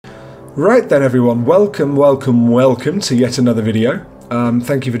Right then everyone, welcome to yet another video.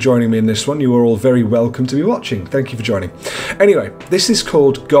 Thank you for joining me in this one. You are all very welcome to be watching. Thank you for joining. Anyway, this is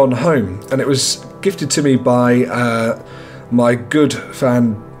called Gone Home, and it was gifted to me by my good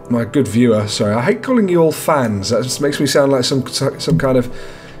viewer. Sorry, I hate calling you all fans. That just makes me sound like some kind of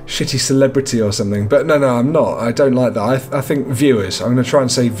shitty celebrity or something. But no, I'm not. I don't like that. I think viewers. I'm going to try and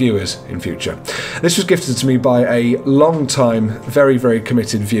say viewers in future. This was gifted to me by a long-time, very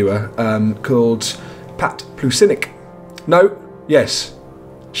committed viewer called Pat Plusinic. No, yes.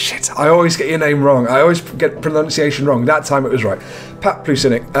 Shit, I always get your name wrong. I always get pronunciation wrong. That time it was right. Pat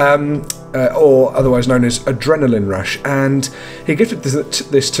Plusinic, or otherwise known as Adrenaline Rush. And he gifted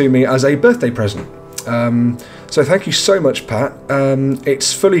this to me as a birthday present. So thank you so much, Pat.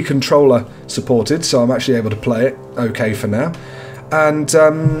 It's fully controller supported, so I'm actually able to play it okay for now. And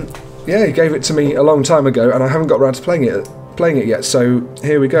yeah, he gave it to me a long time ago, and I haven't got around to playing it yet. So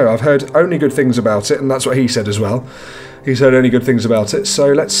here we go. I've heard only good things about it, and that's what he said as well. He's heard only good things about it.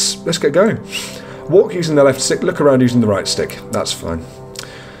 So let's get going. Walk using the left stick. Look around using the right stick. That's fine.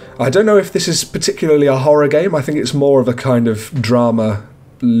 I don't know if this is particularly a horror game. I think it's more of a kind of drama,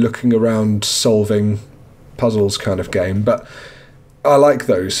 looking around, solving puzzles kind of game, but I like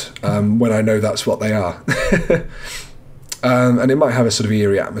those when I know that's what they are. And it might have a sort of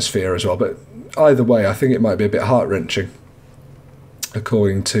eerie atmosphere as well, but either way I think it might be a bit heart-wrenching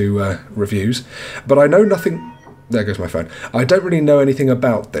according to reviews. But I know nothing. There goes my phone. I don't really know anything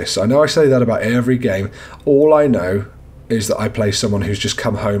about this. I know I say that about every game. All I know is that I play someone who's just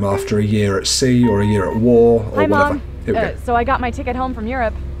come home after a year at sea or a year at war or Hi, whatever. Mom. So I got my ticket home from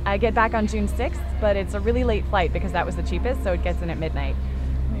Europe. I get back on June 6th, but it's a really late flight because that was the cheapest, so it gets in at midnight.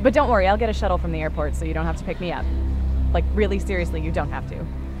 But don't worry, I'll get a shuttle from the airport so you don't have to pick me up. Like, really seriously, you don't have to.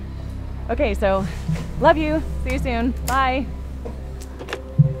 Okay, so, love you. See you soon. Bye.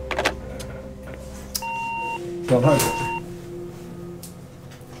 Gone home.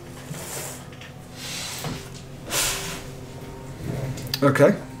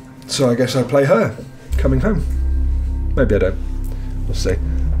 Okay, so I guess I play her, coming home. Maybe I don't. We'll see.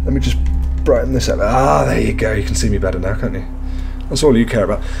 Let me just brighten this up. Ah, there you go. You can see me better now, can't you? That's all you care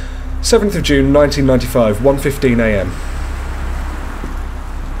about. 7th of June, 1995, 1:15 AM.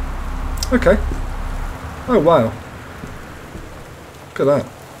 Okay. Oh, wow. Look at that.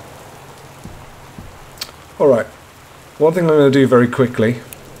 Alright. One thing I'm going to do very quickly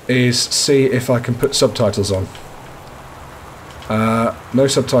is see if I can put subtitles on. No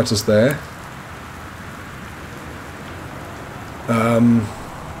subtitles there.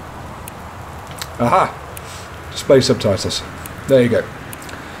 Aha! Display subtitles. There you go.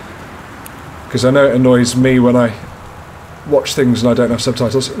 Because I know it annoys me when I watch things and I don't have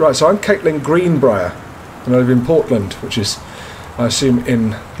subtitles. Right, so I'm Kaitlin Greenbriar, and I live in Portland, which is, I assume,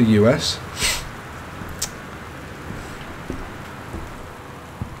 in the US.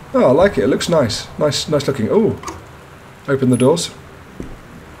 Oh, I like it. It looks nice. Nice looking. Oh, open the doors.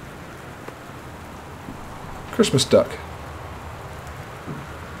 Christmas duck.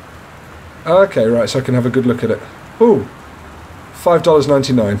 Okay, right, so I can have a good look at it. Ooh,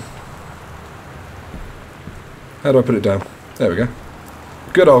 $5.99. How do I put it down? There we go.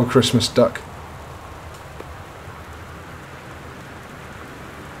 Good old Christmas duck.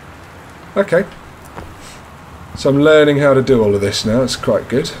 Okay. So I'm learning how to do all of this now. It's quite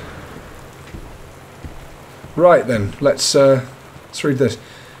good. Right then, let's read this.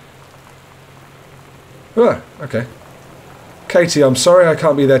 Ah, okay. Katie, I'm sorry I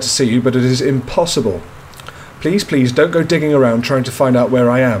can't be there to see you, but it is impossible. Please don't go digging around trying to find out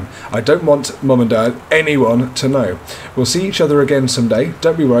where I am. I don't want Mum and Dad, anyone, to know. We'll see each other again someday.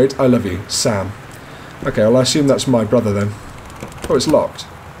 Don't be worried. I love you. Sam. Okay, well I assume that's my brother then. Oh, it's locked.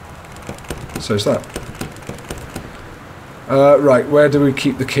 So's that. Right, where do we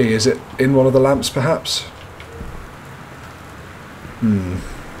keep the key? Is it in one of the lamps, perhaps?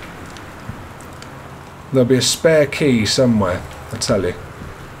 There'll be a spare key somewhere, I tell you.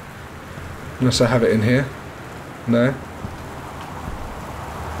 Unless I have it in here. No?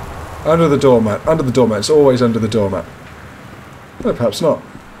 Under the doormat. Under the doormat. It's always under the doormat. No, perhaps not.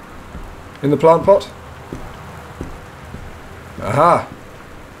 In the plant pot? Aha!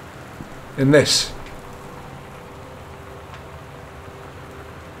 In this.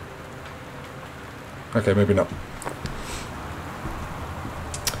 Okay, maybe not.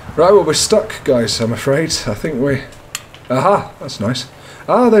 Right, well, we're stuck, guys, I'm afraid. I think we... Aha! That's nice.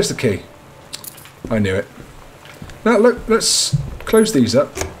 Ah, there's the key. I knew it. Now, look, let's close these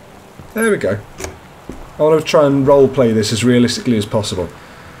up. There we go. I want to try and roleplay this as realistically as possible.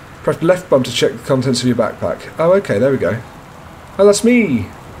 Press left bump to check the contents of your backpack. Oh, okay, there we go. Oh, that's me!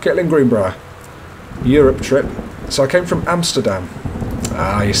 Kaitlin Greenbriar. Europe trip. So I came from Amsterdam.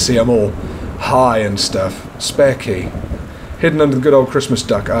 Ah, you see, I'm all high and stuff. Spare key. Hidden under the good old Christmas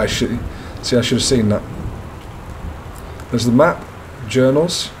duck. I should have seen that. There's the map.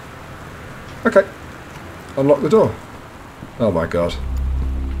 Journals. Okay. Unlock the door. Oh my god.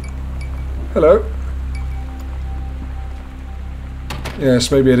 Hello.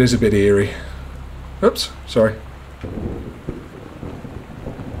 Yes, maybe it is a bit eerie. Oops, sorry.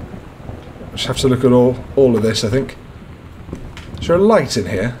 Just have to look at all of this, I think. Is there a light in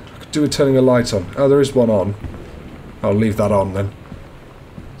here? I could do with turning a light on. Oh, there is one on. I'll leave that on then.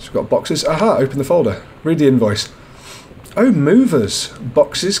 So we've got boxes. Aha, open the folder. Read the invoice. Oh, movers.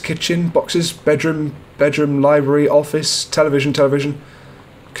 Boxes, kitchen, boxes, bedroom, library, office, television.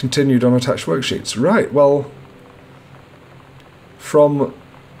 Continued on attached worksheets. Right, well... From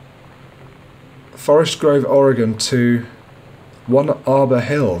Forest Grove, Oregon to One Arbor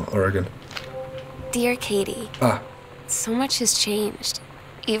Hill, Oregon. Dear Katie. Ah. So much has changed,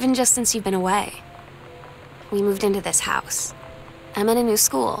 even just since you've been away. We moved into this house. I'm at a new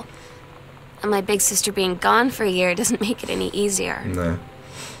school. And my big sister being gone for a year doesn't make it any easier. No.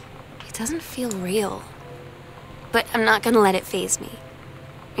 It doesn't feel real. But I'm not gonna let it faze me.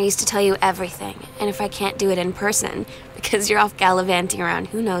 I used to tell you everything, and if I can't do it in person, because you're off gallivanting around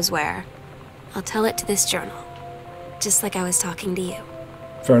who knows where, I'll tell it to this journal. Just like I was talking to you.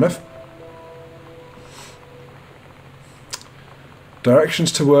 Fair enough.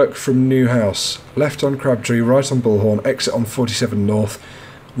 Directions to work from new house. Left on Crabtree, right on Bullhorn, exit on 47 North,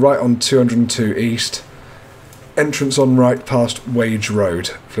 right on 202 East, entrance on right past Wage Road,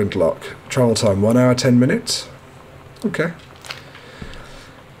 Flintlock. Travel time 1 hour 10 minutes. Okay.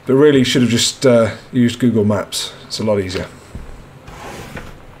 But really should have just used Google Maps. It's a lot easier.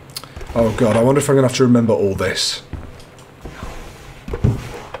 Oh god, I wonder if I'm going to have to remember all this.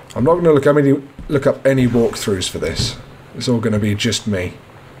 I'm not going to look up any walkthroughs for this. It's all going to be just me.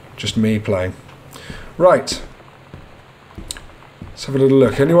 Just me playing. Right. Let's have a little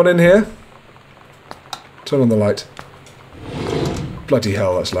look. Anyone in here? Turn on the light. Bloody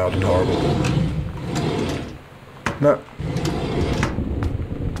hell, that's loud and horrible. No.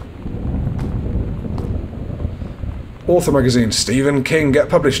 Author magazine. Stephen King. Get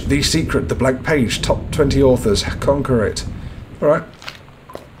published. The Secret. The Blank Page. Top 20 authors. Conquer it. Alright.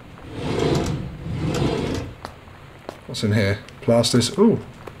 What's in here? Plasters. Ooh.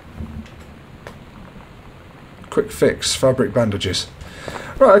 Quick fix. Fabric bandages.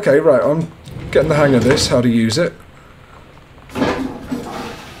 Right, okay, right. I'm getting the hang of this. How to use it.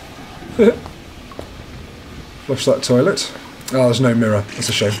 Flush that toilet. Oh, there's no mirror. That's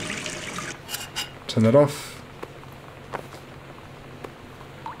a shame. Turn that off.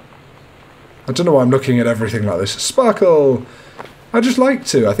 I don't know why I'm looking at everything like this. Sparkle! I just like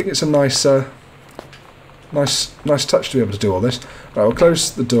to. I think it's a nice... Nice touch to be able to do all this. Right, we'll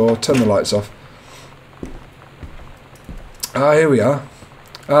close the door, turn the lights off. Ah, here we are.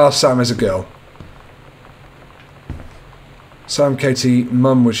 Ah, Sam is a girl. Sam, Katie,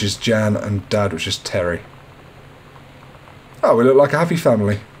 Mum, which is Jan, and Dad, which is Terry. Oh, we look like a happy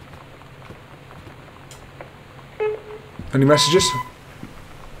family. Any messages?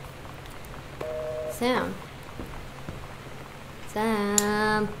 Sam.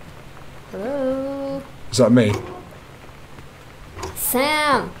 Sam. Hello. Is that me?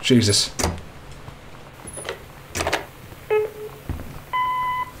 Sam. Jesus.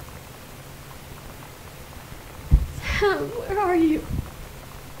 Sam, where are you?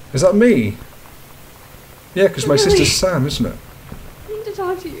 Is that me? Yeah, because my sister's Sam, isn't it? I need to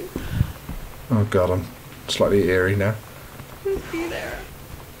talk to you. Oh god, I'm slightly eerie now. Just be there.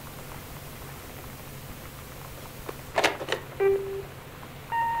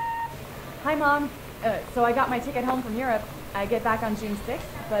 Hi, Mom. So I got my ticket home from Europe. I get back on June 6th,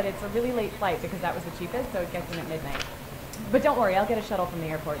 but it's a really late flight because that was the cheapest, so it gets in at midnight. But don't worry, I'll get a shuttle from the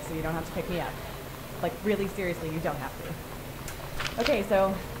airport so you don't have to pick me up. Like, really seriously, you don't have to. Okay,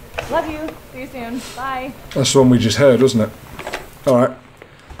 so, love you. See you soon. Bye. That's the one we just heard, wasn't it? Alright.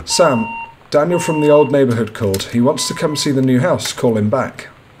 Sam, Daniel from the old neighbourhood called. He wants to come see the new house. Call him back.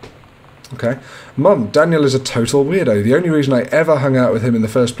 Okay. Mum, Daniel is a total weirdo. The only reason I ever hung out with him in the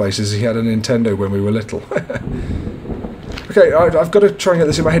first place is he had a Nintendo when we were little. Okay, I've got to try and get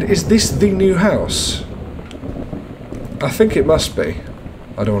this in my head. Is this the new house? I think it must be.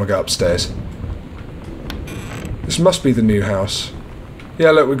 I don't want to go upstairs. This must be the new house.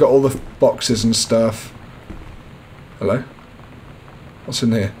 Yeah, look, we've got all the boxes and stuff. Hello? What's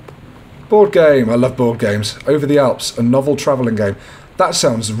in here? Board game. I love board games. Over the Alps, a novel travelling game. That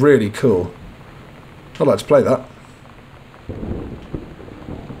sounds really cool. I'd like to play that.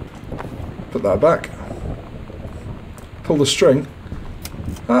 Put that back. Pull the string.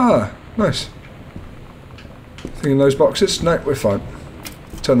 Ah, nice. Thing in those boxes? No, we're fine.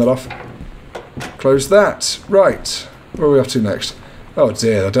 Turn that off. Close that. Right. Where are we off to next? Oh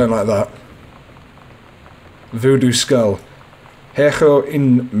dear, I don't like that. Voodoo Skull. Hejo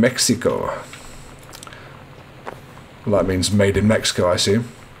in Mexico. Well, that means made in Mexico, I assume.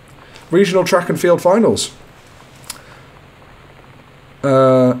 Regional track and field finals.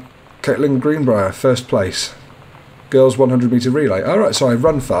 Kaitlin Greenbriar, first place. Girls 100 metre relay. Alright, so I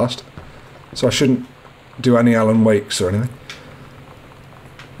run fast. So I shouldn't do any Alan Wakes or anything.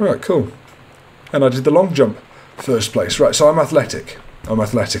 Alright, cool. And I did the long jump. First place. Right, so I'm athletic. I'm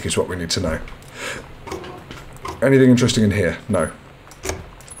athletic is what we need to know. Anything interesting in here? No.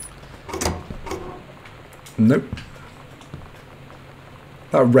 Nope.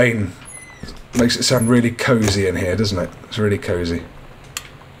 That rain makes it sound really cosy in here, doesn't it? It's really cosy.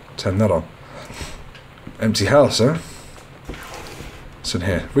 Turn that on. Empty house, huh? What's in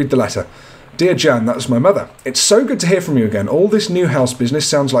here? Read the letter. Dear Jan, that was my mother. It's so good to hear from you again. All this new house business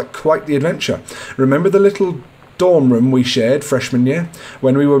sounds like quite the adventure. Remember the little dorm room we shared freshman year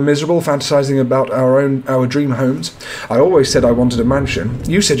when we were miserable fantasizing about our dream homes? I always said I wanted a mansion.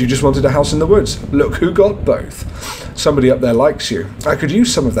 You said you just wanted a house in the woods. Look who got both. Somebody up there likes you. I could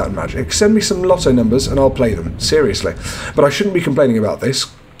use some of that magic. Send me some lotto numbers and I'll play them. Seriously. But I shouldn't be complaining about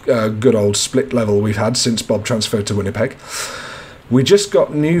this good old split level we've had since Bob transferred to Winnipeg. We just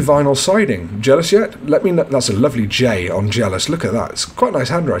got new vinyl siding. Jealous yet? Let me know. That's a lovely J on jealous. Look at that. It's quite nice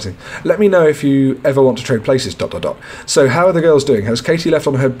handwriting. Let me know if you ever want to trade places, ... So how are the girls doing? Has Katie left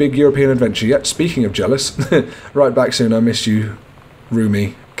on her big European adventure yet? Speaking of jealous. Right back soon. I miss you,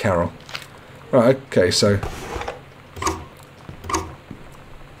 Rumi, Carol. Right, okay, so...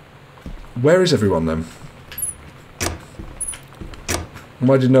 Where is everyone then?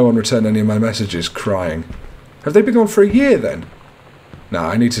 Why did no one return any of my messages crying? Have they been gone for a year then? No,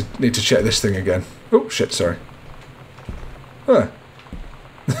 I need to check this thing again. Oh shit, sorry. Ah.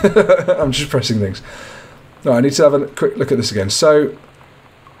 I'm just pressing things. No, I need to have a quick look at this again. So,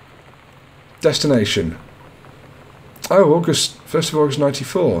 destination. Oh, August 1st of August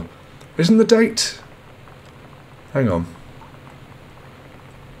 94. Isn't the date? Hang on.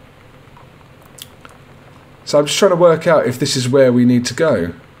 So I'm just trying to work out if this is where we need to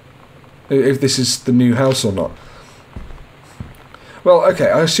go. If this is the new house or not. Well, okay,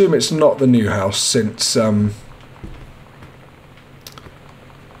 I assume it's not the new house since... Yeah,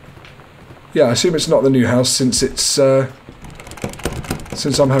 I assume it's not the new house since it's...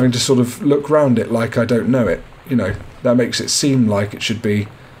 since I'm having to sort of look round it like I don't know it. You know, that makes it seem like it should be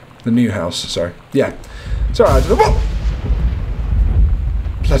the new house. Sorry. Yeah. Sorry, I don't know what...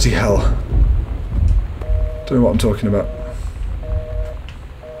 Bloody hell. Don't know what I'm talking about.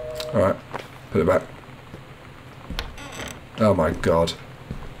 Alright, put it back. Oh my god.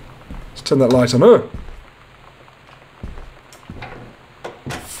 Let's turn that light on. Oh!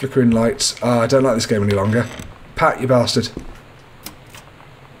 Flickering lights. Ah, I don't like this game any longer. Pat, you bastard.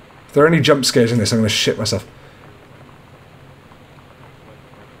 If there are any jump scares in this, I'm going to shit myself.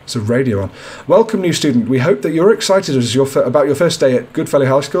 There's a radio on. Welcome, new student. We hope that you're excited as about your first day at Goodfellow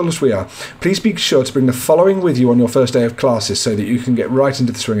High School as we are. Please be sure to bring the following with you on your first day of classes so that you can get right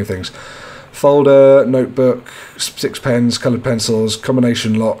into the swing of things. Folder, notebook, 6 pens, coloured pencils,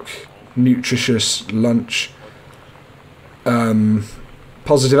 combination lock, nutritious lunch,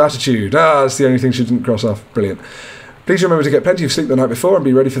 positive attitude. Ah, that's the only thing she didn't cross off. Brilliant. Please remember to get plenty of sleep the night before and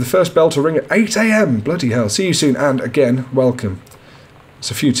be ready for the first bell to ring at 8 AM. Bloody hell. See you soon and, again, welcome.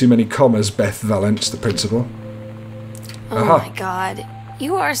 It's a few too many commas, Beth Valence, the principal. Oh Aha. my god.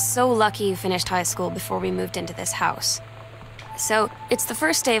 You are so lucky you finished high school before we moved into this house. So, it's the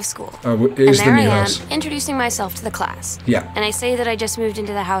first day of school. Oh, it is the new house. And there I am, introducing myself to the class. Yeah. And I say that I just moved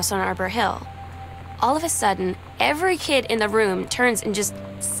into the house on Arbor Hill. All of a sudden, every kid in the room turns and just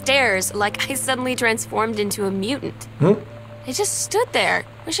stares like I suddenly transformed into a mutant. I just stood there,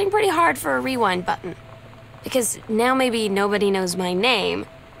 wishing pretty hard for a rewind button. Because now maybe nobody knows my name,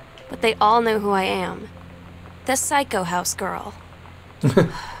 but they all know who I am. The Psycho House girl.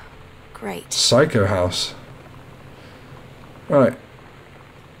 Great. Psycho House. Right.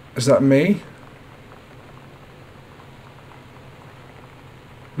 Is that me?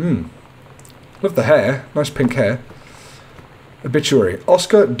 Love the hair. Nice pink hair. Obituary.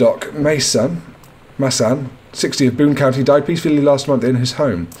 Oscar Doc Masson, 60 of Boone County, died peacefully last month in his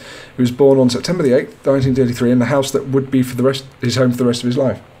home. He was born on September the 8th, 1933, in the house that would be his home for the rest of his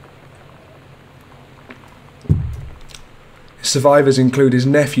life. His survivors include his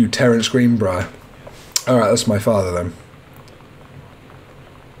nephew, Terence Greenbriar. Alright, that's my father then.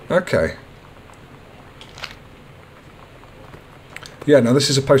 Okay. Yeah, now this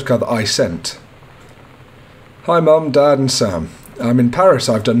is a postcard that I sent. Hi Mum, Dad and Sam. I'm in Paris.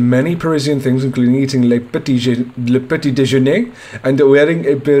 I've done many Parisian things, including eating le petit déjeuner and wearing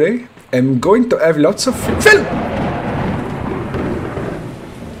a beret. I'm going to have lots of film!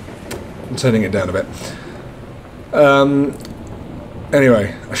 I'm turning it down a bit.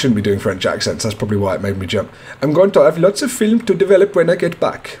 Anyway, I shouldn't be doing French accents. That's probably why it made me jump. I'm going to have lots of film to develop when I get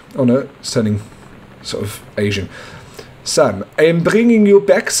back. Oh no, it's turning sort of Asian. Sam, I am bringing you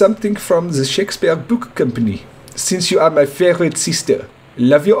back something from the Shakespeare Book Company. Since you are my favorite sister.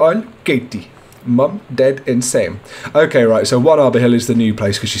 Love you all, Katie. Mum, Dad and Sam. Okay, right, so One Arbor Hill is the new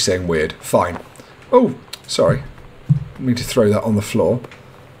place because she's saying weird. Fine. Oh, sorry. I need to throw that on the floor.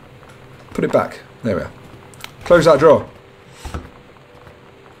 Put it back. There we are. Close that drawer.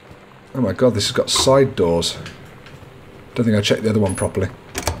 Oh my god, this has got side doors. Don't think I checked the other one properly.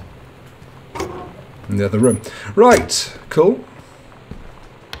 In the other room. Right, cool.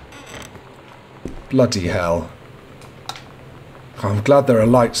 Bloody hell. I'm glad there are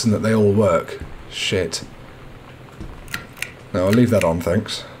lights and that they all work. Shit. No, I'll leave that on,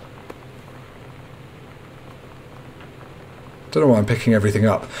 thanks. Don't know why I'm picking everything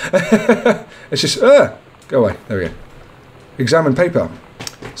up. It's just, go away. There we go. Examine paper.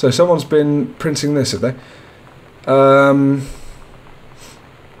 So someone's been printing this, have they?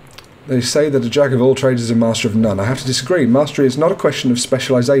 They say that a jack of all trades is a master of none. I have to disagree. Mastery is not a question of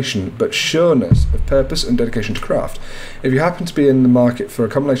specialisation, but sureness of purpose and dedication to craft. If you happen to be in the market for a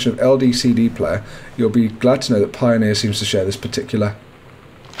combination of LD-CD player, you'll be glad to know that Pioneer seems to share this particular...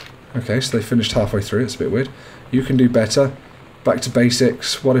 Okay, so they finished halfway through. It's a bit weird. You can do better. Back to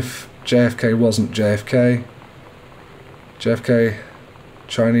basics. What if JFK wasn't JFK? JFK...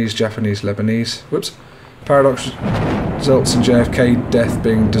 Chinese, Japanese, Lebanese. Whoops. Paradox results in JFK death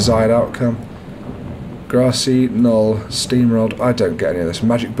being desired outcome. Grassy, null, steamrolled. I don't get any of this.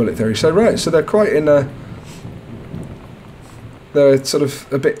 Magic bullet theory. So right, so they're quite in a... They're sort of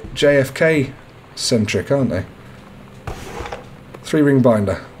a bit JFK centric, aren't they? 3-ring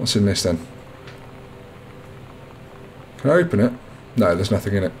binder. What's in this then? Can I open it? No, there's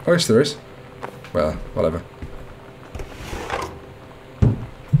nothing in it. Oh yes there is. Well, whatever.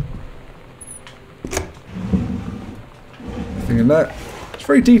 In that. It's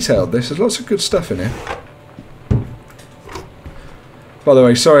very detailed, this. There's lots of good stuff in here. By the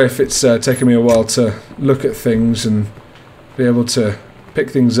way, sorry if it's taken me a while to look at things and be able to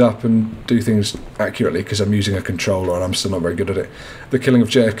pick things up and do things accurately because I'm using a controller and I'm still not very good at it. The killing of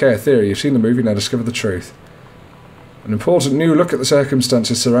JFK, a theory. You've seen the movie, now discover the truth. An important new look at the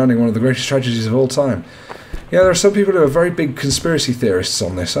circumstances surrounding one of the greatest tragedies of all time. Yeah, there are some people who are very big conspiracy theorists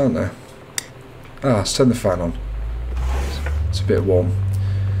on this, aren't there? Ah, let's turn the fan on. It's a bit warm.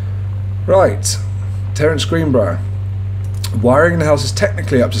 Right. Terence Greenbriar. Wiring in the house is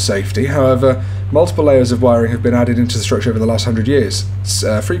technically up to safety, however, multiple layers of wiring have been added into the structure over the last 100 years. It's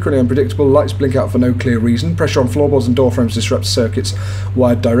frequently unpredictable, lights blink out for no clear reason, pressure on floorboards and door frames disrupts circuits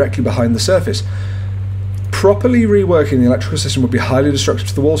wired directly behind the surface. Properly reworking the electrical system would be highly destructive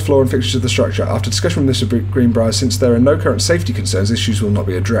to the walls, floor and fixtures of the structure. After discussion with Mr. Greenbriar, since there are no current safety concerns, issues will not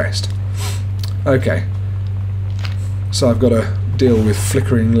be addressed. Okay. So I've got to deal with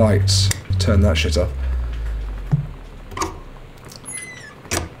flickering lights. Turn that shit off.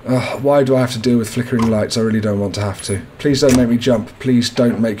 Why do I have to deal with flickering lights? I really don't want to have to. Please don't make me jump. Please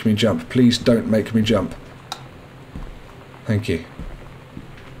don't make me jump. Please don't make me jump. Thank you.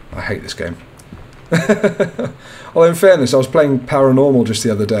 I hate this game. Well, in fairness, I was playing Paranormal just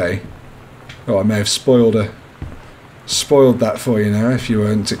the other day. Oh, I may have spoiled that for you now if you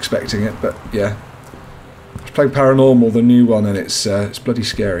weren't expecting it, but yeah. I was playing Paranormal, the new one, and it's bloody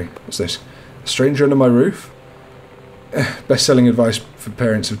scary. What's this? A stranger under my roof? Best-selling advice for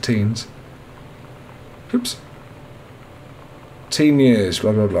parents of teens. Oops. Teen years,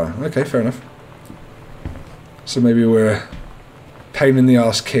 blah blah blah. Okay, fair enough. So maybe we're pain in the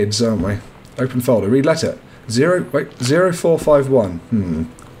arse kids, aren't we? Open folder. Read letter. 0451.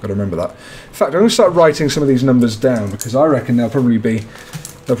 Gotta remember that. In fact, I'm going to start writing some of these numbers down because I reckon they'll probably be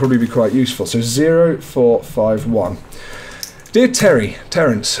quite useful. So 0451. Dear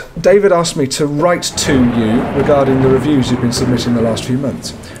Terence, David asked me to write to you regarding the reviews you've been submitting the last few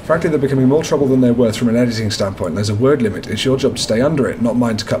months. Frankly, they're becoming more trouble than they're worth from an editing standpoint. There's a word limit. It's your job to stay under it, not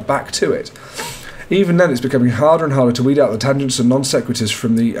mine to cut back to it. Even then, it's becoming harder and harder to weed out the tangents and non sequiturs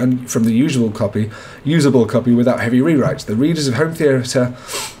from the usable copy without heavy rewrites. The readers of Home Theatre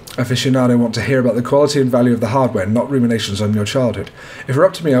Aficionado want to hear about the quality and value of the hardware, not ruminations on your childhood. If it were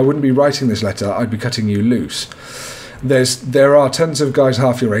up to me, I wouldn't be writing this letter, I'd be cutting you loose. There are tons of guys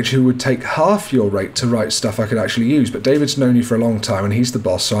half your age who would take half your rate to write stuff I could actually use, but David's known you for a long time and he's the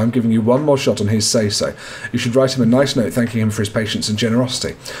boss, so I'm giving you one more shot on his say-so. You should write him a nice note thanking him for his patience and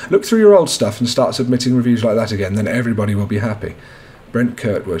generosity. Look through your old stuff and start submitting reviews like that again, then everybody will be happy. Brent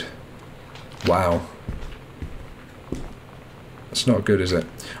Kirkwood. Wow. That's not good, is it?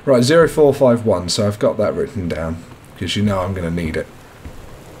 Right, 0451, so I've got that written down, because you know I'm going to need it.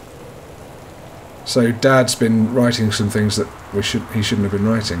 So Dad's been writing some things that he shouldn't have been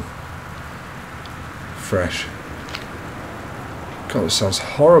writing. Fresh. God, it sounds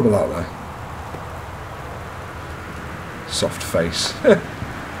horrible out there. Soft face.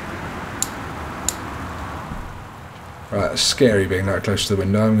 Right, it's scary being that close to the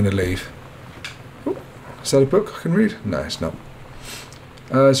window. I'm going to leave. Ooh, is that a book I can read? No, it's not.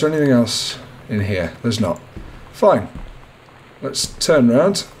 Is there anything else in here? There's not. Fine. Let's turn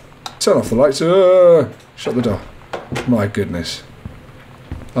round. Turn off the lights. Shut the door. My goodness.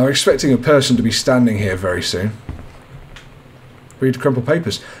 I'm expecting a person to be standing here very soon. Read crumpled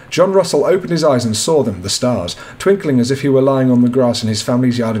papers. John Russell opened his eyes and saw them, the stars, twinkling as if he were lying on the grass in his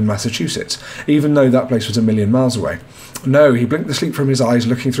family's yard in Massachusetts, even though that place was a million miles away. No, he blinked the sleep from his eyes,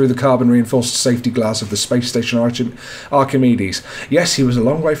 looking through the carbon-reinforced safety glass of the space station Archimedes. Yes, he was a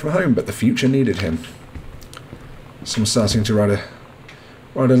long way from home, but the future needed him. Someone's starting to write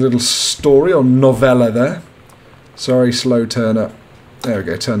a little story or novella there. Sorry, slow turn up. There we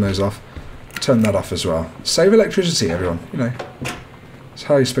go, turn those off. Turn that off as well. Save electricity, everyone. You know, that's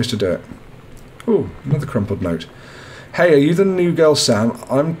how you're supposed to do it. Ooh, another crumpled note. Hey, are you the new girl, Sam?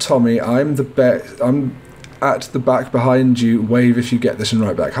 I'm Tommy. I'm at the back behind you. Wave if you get this and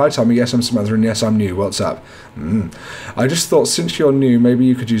write back. Hi, Tommy. Yes, I'm Samantha, and yes, I'm new. What's up? I just thought since you're new, maybe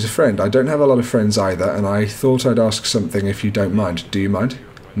you could use a friend. I don't have a lot of friends either, and I thought I'd ask something if you don't mind. Do you mind?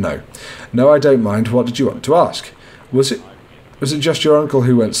 No. No, I don't mind. What did you want to ask? Was it just your uncle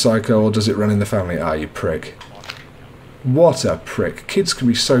who went psycho, or does it run in the family? Ah, you prick. What a prick. Kids can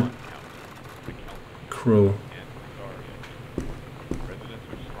be so cruel.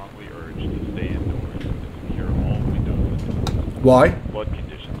 Why? Flood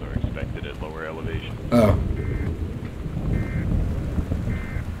conditions are expected at lower elevation. Oh.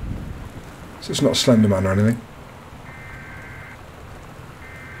 So it's not Slender Man or anything.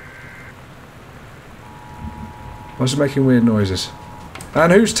 Why is it making weird noises?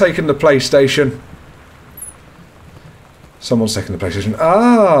 And who's taken the PlayStation? Someone's taken the PlayStation.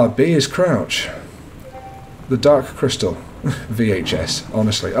 Ah, B is Crouch. The Dark Crystal. VHS,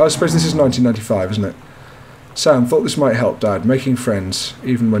 honestly. Oh, I suppose this is 1995, isn't it? Sam, thought this might help, Dad. Making friends,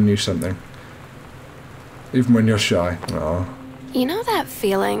 even when you something. Even when you're shy. Aww. You know that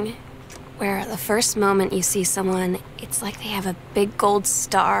feeling where the first moment you see someone, it's like they have a big gold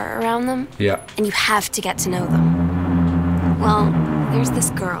star around them? Yeah. And you have to get to know them. Well, there's this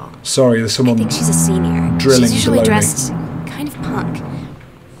girl. Sorry, there's someone I think she's a senior. drilling She's usually below dressed kind of punk.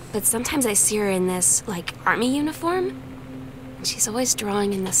 But sometimes I see her in this, like, army uniform. And she's always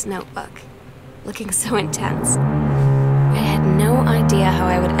drawing in this notebook. Looking so intense. I had no idea how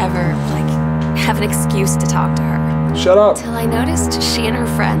I would ever, like, have an excuse to talk to her. Shut up. Till I noticed she and her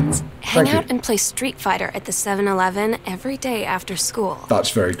friends hang Thank out you. and play Street Fighter at the 7-Eleven every day after school.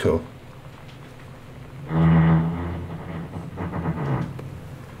 That's very cool.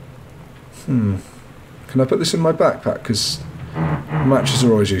 Can I put this in my backpack? Because matches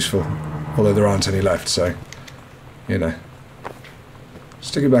are always useful. Although there aren't any left, so, you know.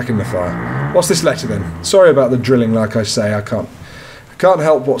 Stick it back in the fire. What's this letter then? Sorry about the drilling, like I say. I can't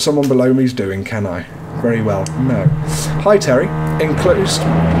help what someone below me's doing, can I? Very well, no. Hi, Terry. Enclosed,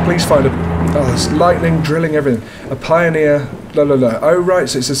 please find a... Oh, there's lightning, drilling, everything. A Pioneer, la la la. Oh, right,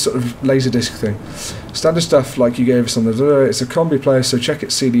 so it's a sort of Laserdisc thing. Standard stuff like you gave us on the... It's a combi player, so check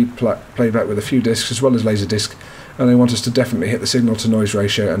its CD playback with a few discs as well as Laserdisc. And they want us to definitely hit the signal-to-noise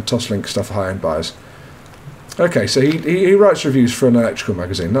ratio and toss-link stuff high-end buyers. Okay, so he writes reviews for an electrical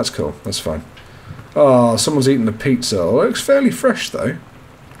magazine. That's cool. That's fine. Oh, someone's eaten the pizza. It looks fairly fresh, though.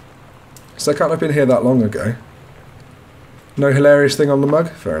 So they can't have been here that long ago. No hilarious thing on the mug?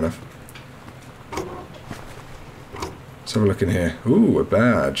 Fair enough. Let's have a look in here. Ooh, a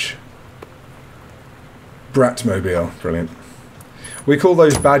badge. Bratmobile. Brilliant. We call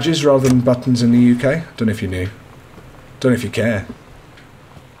those badges rather than buttons in the UK. Don't know if you knew. Don't know if you care.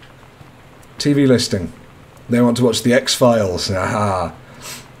 TV listing. They want to watch the X-Files. Aha.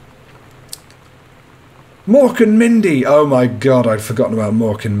 Mork and Mindy. Oh my god, I'd forgotten about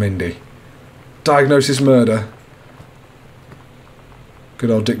Mork and Mindy. Diagnosis murder. Good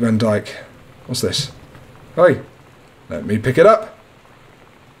old Dick Van Dyke. What's this? Oi. Let me pick it up.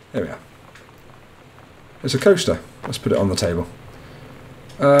 There we are. It's a coaster. Let's put it on the table.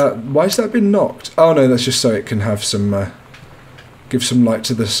 Why has that been knocked? Oh no, that's just so it can have some, give some light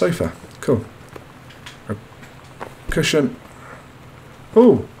to the sofa. Cool. A cushion.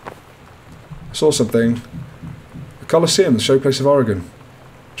 Oh, I saw something. The Coliseum, the showplace of Oregon.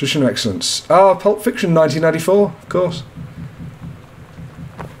 Tradition of excellence. Ah, Pulp Fiction 1994, of course.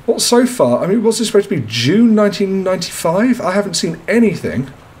 What so far? I mean, what's this supposed to be? June 1995? I haven't seen anything.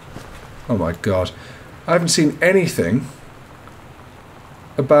 Oh my god. I haven't seen anything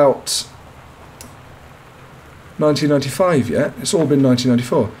about 1995 yet. It's all been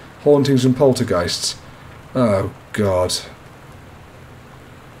 1994. Hauntings and poltergeists. Oh god.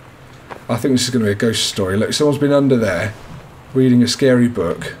 I think this is going to be a ghost story. Look, someone's been under there reading a scary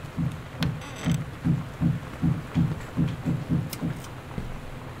book.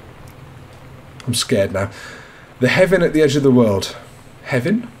 I'm scared now. The Heaven at the Edge of the World.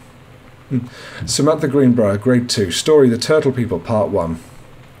 Heaven? Samantha Greenbriar, Grade 2. Story, The Turtle People, Part 1.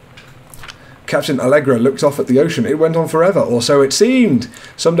 Captain Allegra looked off at the ocean. It went on forever, or so it seemed.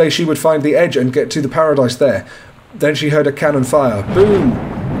 Someday she would find the edge and get to the paradise there. Then she heard a cannon fire. Boom!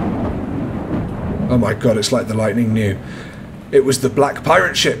 Oh my god, it's like the lightning knew. It was the Black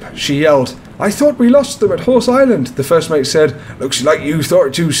Pirate ship. She yelled, "I thought we lost them at Horse Island." The first mate said, "Looks like you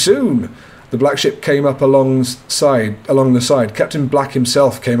thought too soon." The black ship came up along the side. Captain Black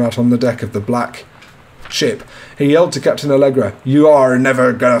himself came out on the deck of the black ship. He yelled to Captain Allegra, "You are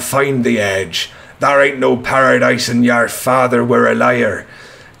never gonna find the edge. There ain't no paradise and your father were a liar."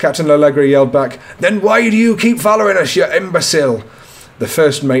 Captain Allegra yelled back, "Then why do you keep following us, you imbecile?" The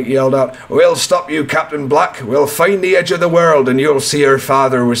first mate yelled out, "We'll stop you, Captain Black. We'll find the edge of the world and you'll see your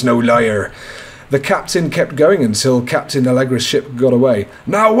father was no liar." The captain kept going until Captain Allegra's ship got away.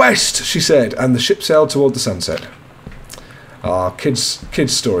 "Now west," she said, and the ship sailed toward the sunset. Ah, kids'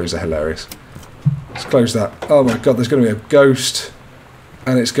 stories are hilarious. Let's close that. Oh my god, there's going to be a ghost,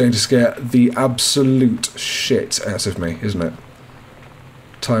 and it's going to scare the absolute shit out of me, isn't it?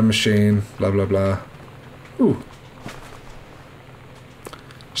 Time machine, blah blah blah. Ooh.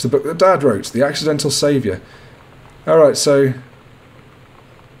 It's the book that Dad wrote, The Accidental Saviour. Alright, so...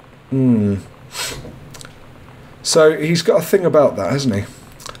 So, he's got a thing about that, hasn't he?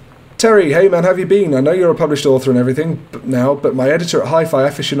 Terry, hey man, how have you been? I know you're a published author and everything now, but my editor at Hi-Fi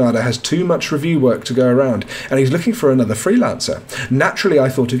Aficionado has too much review work to go around, and he's looking for another freelancer. Naturally, I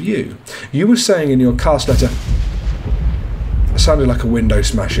thought of you. You were saying in your cast letter... It sounded like a window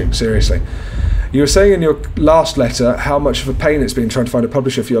smashing, seriously. You were saying in your last letter how much of a pain it's been trying to find a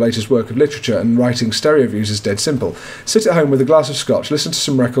publisher for your latest work of literature, and writing stereo reviews is dead simple. Sit at home with a glass of scotch, listen to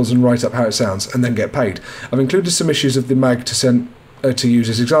some records and write up how it sounds, and then get paid. I've included some issues of the mag to use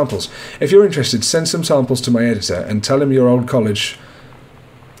as examples. If you're interested, send some samples to my editor and tell him your old college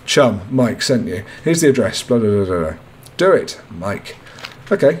chum, Mike, sent you. Here's the address, blah, blah, blah, blah, blah. Do it, Mike.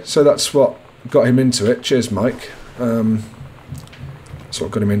 Okay, so that's what got him into it. Cheers, Mike. That's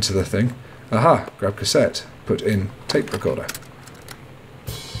what got him into the thing. Aha, grab cassette, put in tape recorder.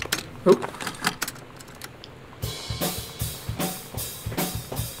 Oh.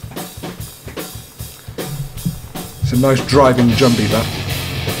 It's a nice driving jumbie, that.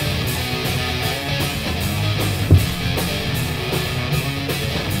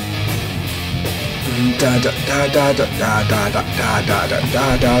 Da da da da da da da da da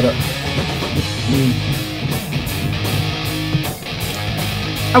da da da.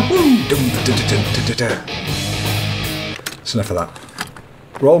 That's enough of that.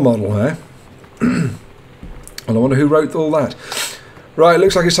 Role model here. And I wonder who wrote all that. Right,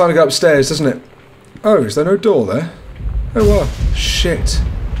 looks like it's time to go upstairs, doesn't it? Oh, is there no door there? Oh, well. Shit.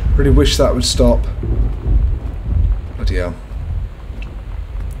 Really wish that would stop. Bloody hell.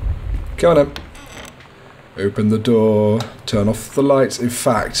 Come on then. Open the door. Turn off the lights. In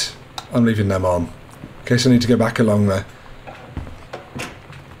fact, I'm leaving them on. In case I need to go back along there.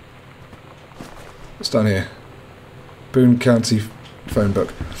 What's down here? Boone County phone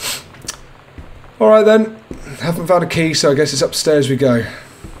book. Alright then. Haven't found a key, so I guess it's upstairs we go.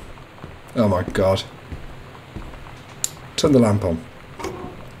 Oh my god. Turn the lamp on.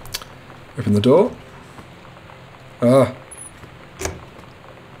 Open the door. Ah.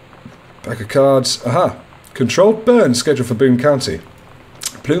 Pack of cards. Aha. Controlled burn scheduled for Boone County.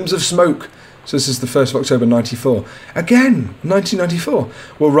 Plumes of smoke. So this is the 1st of October 94. Again, 1994.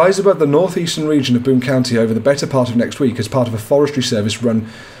 Will rise above the northeastern region of Boone County over the better part of next week as part of a Forestry Service run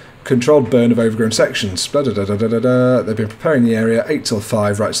controlled burn of overgrown sections. Blah, da, da, da, da, da, da. They've been preparing the area 8 till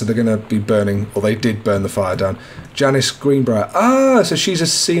 5, right, so they're going to be burning, or they did burn the fire down. Janice Greenbriar. Ah, so she's a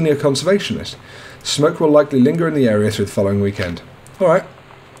senior conservationist. Smoke will likely linger in the area through the following weekend. Alright,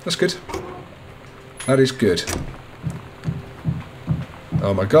 that's good. That is good.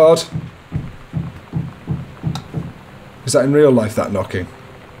 Oh my god. Is that in real life, that knocking?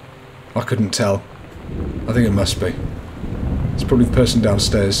 I couldn't tell. I think it must be. It's probably the person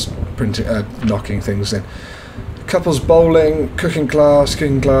downstairs knocking things in. Couples bowling, cooking class.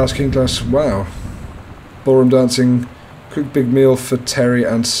 Wow. Ballroom dancing. Cook big meal for Terry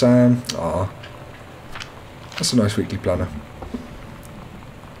and Sam. Ah, that's a nice weekly planner.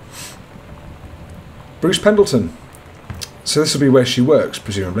 Bruce Pendleton. So this will be where she works,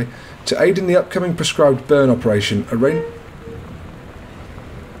 presumably. To aid in the upcoming prescribed burn operation, a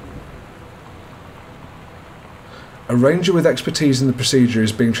ranger with expertise in the procedure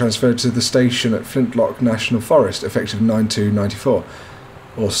is being transferred to the station at Flintlock National Forest, effective 9/2/94.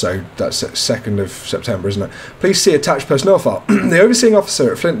 Also, that's 2nd of September, isn't it? Please see attached personnel file. The overseeing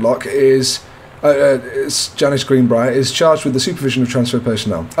officer at Flintlock is Janice Greenbriar, is charged with the supervision of transfer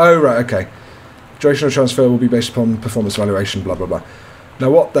personnel. Oh, right, okay. Duration of transfer will be based upon performance evaluation, blah, blah, blah. Now,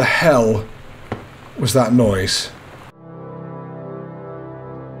 what the hell was that noise?